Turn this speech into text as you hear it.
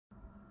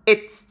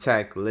It's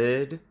Tech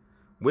Lid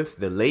with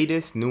the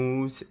latest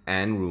news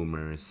and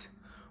rumors.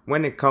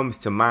 When it comes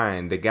to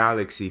mine, the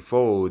Galaxy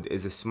Fold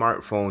is a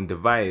smartphone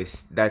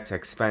device that's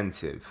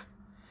expensive.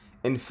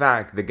 In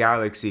fact, the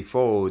Galaxy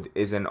Fold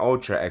is an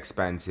ultra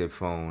expensive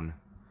phone.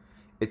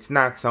 It's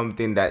not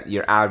something that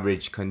your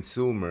average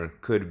consumer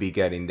could be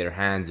getting their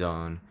hands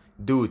on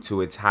due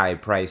to its high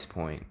price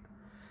point.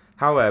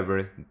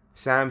 However,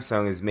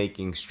 Samsung is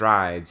making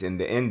strides in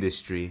the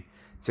industry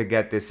to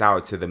get this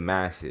out to the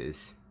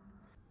masses.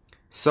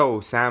 So,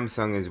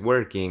 Samsung is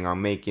working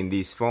on making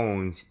these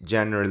phones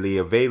generally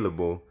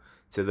available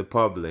to the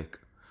public.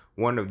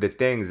 One of the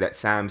things that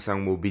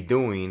Samsung will be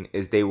doing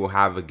is they will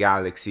have a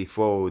Galaxy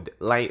Fold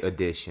Lite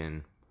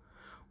Edition.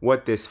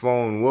 What this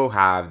phone will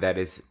have that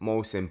is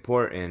most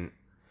important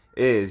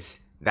is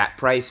that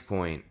price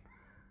point,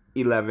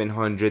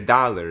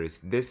 $1,100.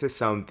 This is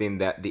something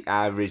that the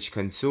average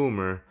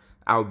consumer,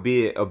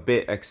 albeit a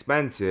bit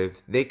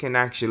expensive, they can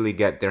actually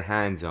get their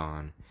hands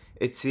on.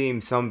 It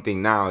seems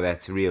something now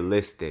that's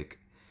realistic.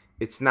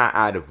 It's not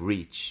out of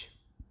reach.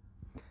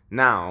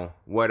 Now,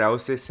 what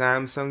else is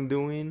Samsung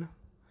doing?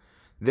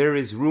 There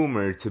is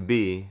rumored to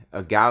be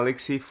a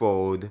Galaxy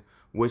Fold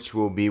which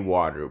will be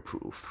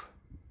waterproof.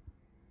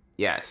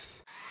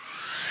 Yes.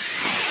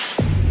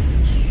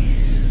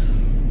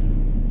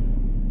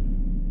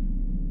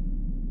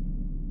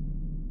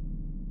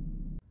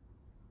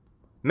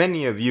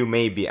 Many of you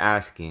may be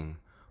asking,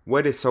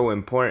 what is so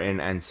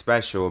important and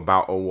special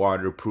about a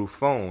waterproof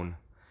phone?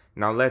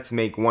 Now let's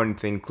make one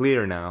thing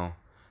clear now.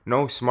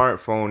 No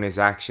smartphone is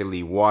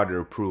actually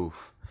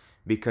waterproof,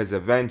 because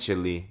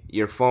eventually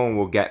your phone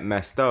will get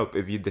messed up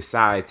if you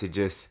decide to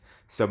just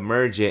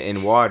submerge it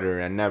in water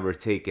and never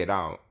take it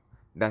out.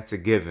 That's a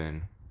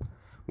given.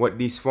 What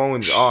these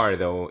phones are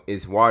though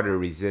is water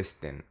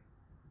resistant.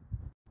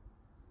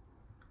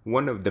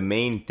 One of the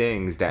main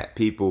things that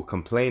people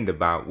complained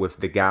about with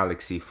the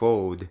Galaxy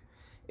Fold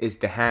is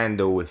the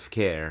handle with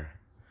care.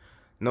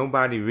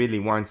 Nobody really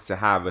wants to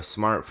have a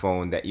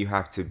smartphone that you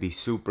have to be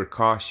super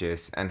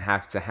cautious and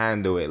have to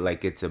handle it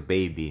like it's a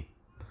baby.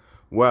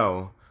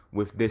 Well,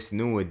 with this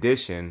new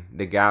edition,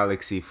 the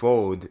Galaxy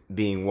Fold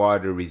being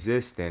water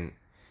resistant,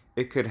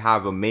 it could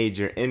have a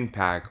major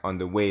impact on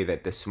the way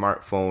that the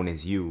smartphone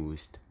is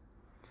used.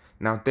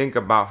 Now think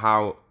about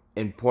how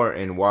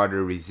important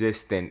water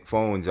resistant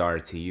phones are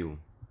to you.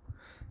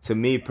 To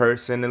me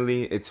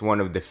personally, it's one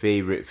of the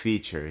favorite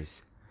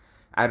features.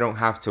 I don't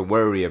have to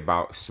worry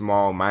about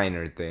small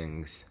minor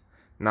things.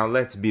 Now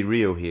let's be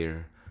real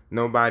here.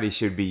 Nobody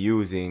should be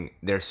using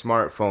their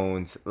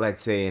smartphones,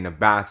 let's say in a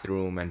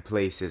bathroom and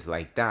places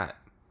like that.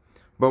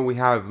 But we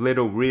have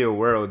little real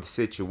world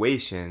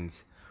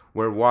situations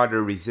where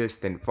water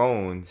resistant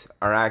phones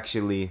are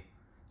actually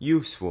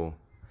useful.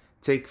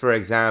 Take for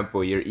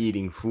example, you're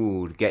eating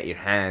food, get your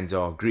hands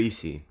all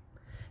greasy.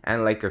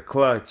 And like a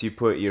klutz, you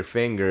put your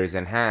fingers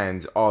and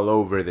hands all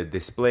over the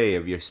display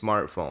of your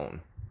smartphone.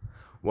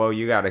 Well,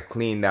 you gotta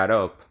clean that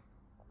up.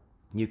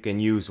 You can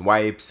use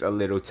wipes, a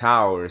little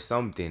towel or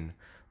something,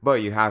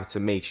 but you have to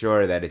make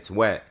sure that it's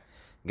wet.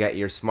 Get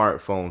your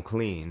smartphone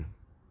clean.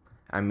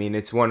 I mean,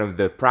 it's one of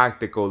the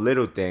practical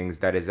little things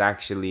that is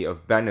actually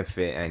of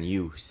benefit and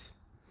use.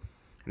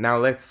 Now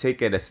let's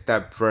take it a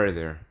step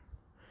further.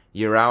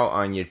 You're out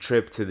on your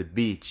trip to the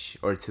beach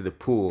or to the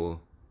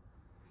pool.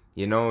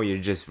 You know, you're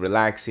just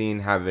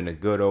relaxing, having a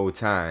good old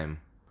time.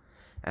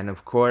 And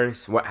of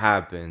course, what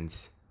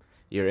happens?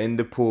 You're in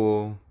the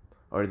pool,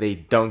 or they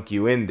dunk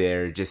you in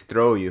there, just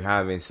throw you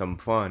having some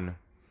fun.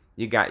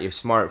 You got your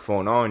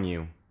smartphone on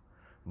you.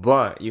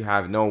 But you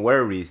have no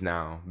worries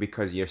now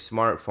because your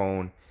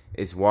smartphone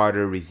is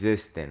water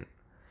resistant.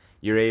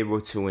 You're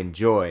able to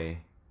enjoy,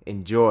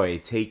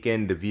 take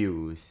in the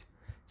views,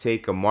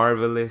 take a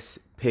marvelous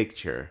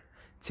picture,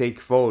 take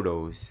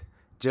photos,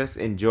 just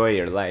enjoy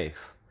your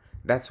life.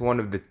 That's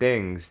one of the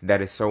things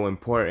that is so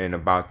important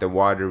about the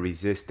water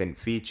resistant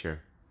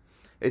feature.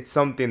 It's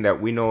something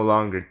that we no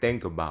longer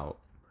think about.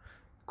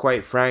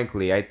 Quite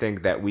frankly, I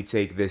think that we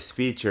take this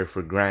feature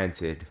for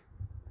granted.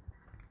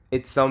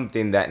 It's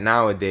something that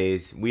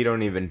nowadays we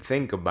don't even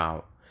think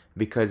about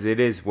because it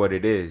is what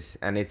it is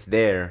and it's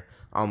there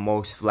on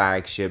most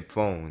flagship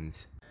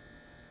phones.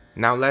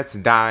 Now let's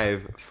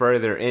dive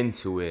further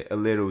into it a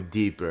little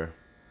deeper.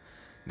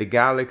 The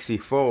Galaxy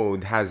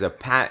Fold has a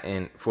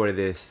patent for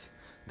this,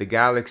 the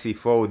Galaxy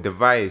Fold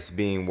device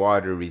being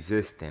water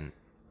resistant.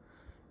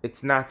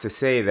 It's not to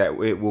say that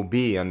it will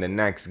be on the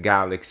next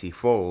Galaxy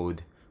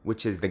Fold,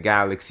 which is the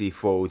Galaxy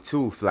Fold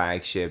 2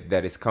 flagship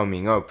that is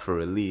coming up for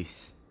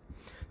release.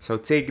 So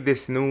take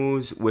this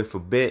news with a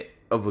bit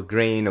of a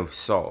grain of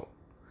salt.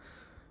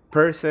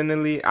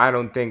 Personally, I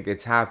don't think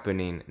it's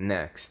happening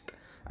next.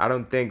 I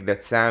don't think that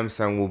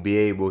Samsung will be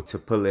able to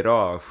pull it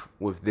off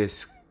with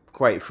this,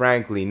 quite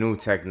frankly, new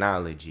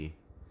technology.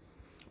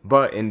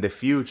 But in the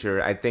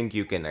future, I think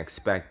you can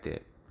expect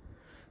it.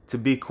 To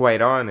be quite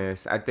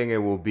honest, I think it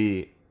will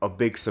be a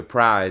big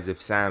surprise if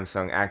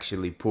Samsung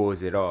actually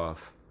pulls it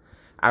off.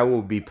 I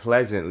will be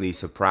pleasantly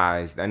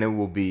surprised and it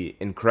will be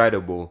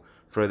incredible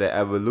for the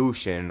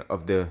evolution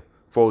of the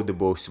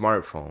foldable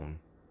smartphone.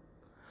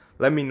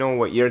 Let me know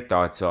what your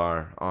thoughts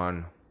are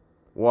on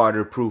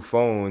waterproof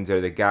phones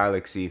or the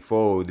Galaxy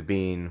Fold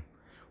being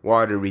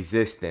water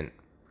resistant.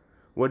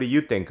 What do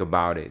you think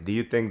about it? Do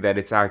you think that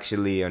it's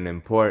actually an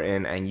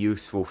important and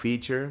useful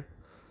feature?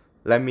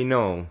 Let me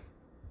know.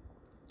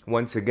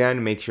 Once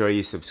again, make sure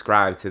you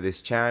subscribe to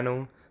this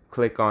channel.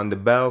 Click on the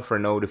bell for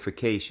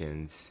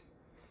notifications.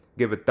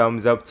 Give a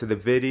thumbs up to the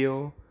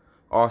video.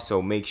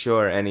 Also, make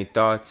sure any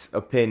thoughts,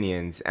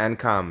 opinions, and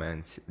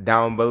comments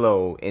down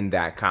below in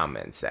that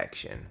comment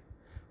section.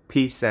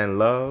 Peace and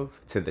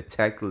love to the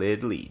Tech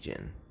Lid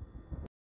Legion.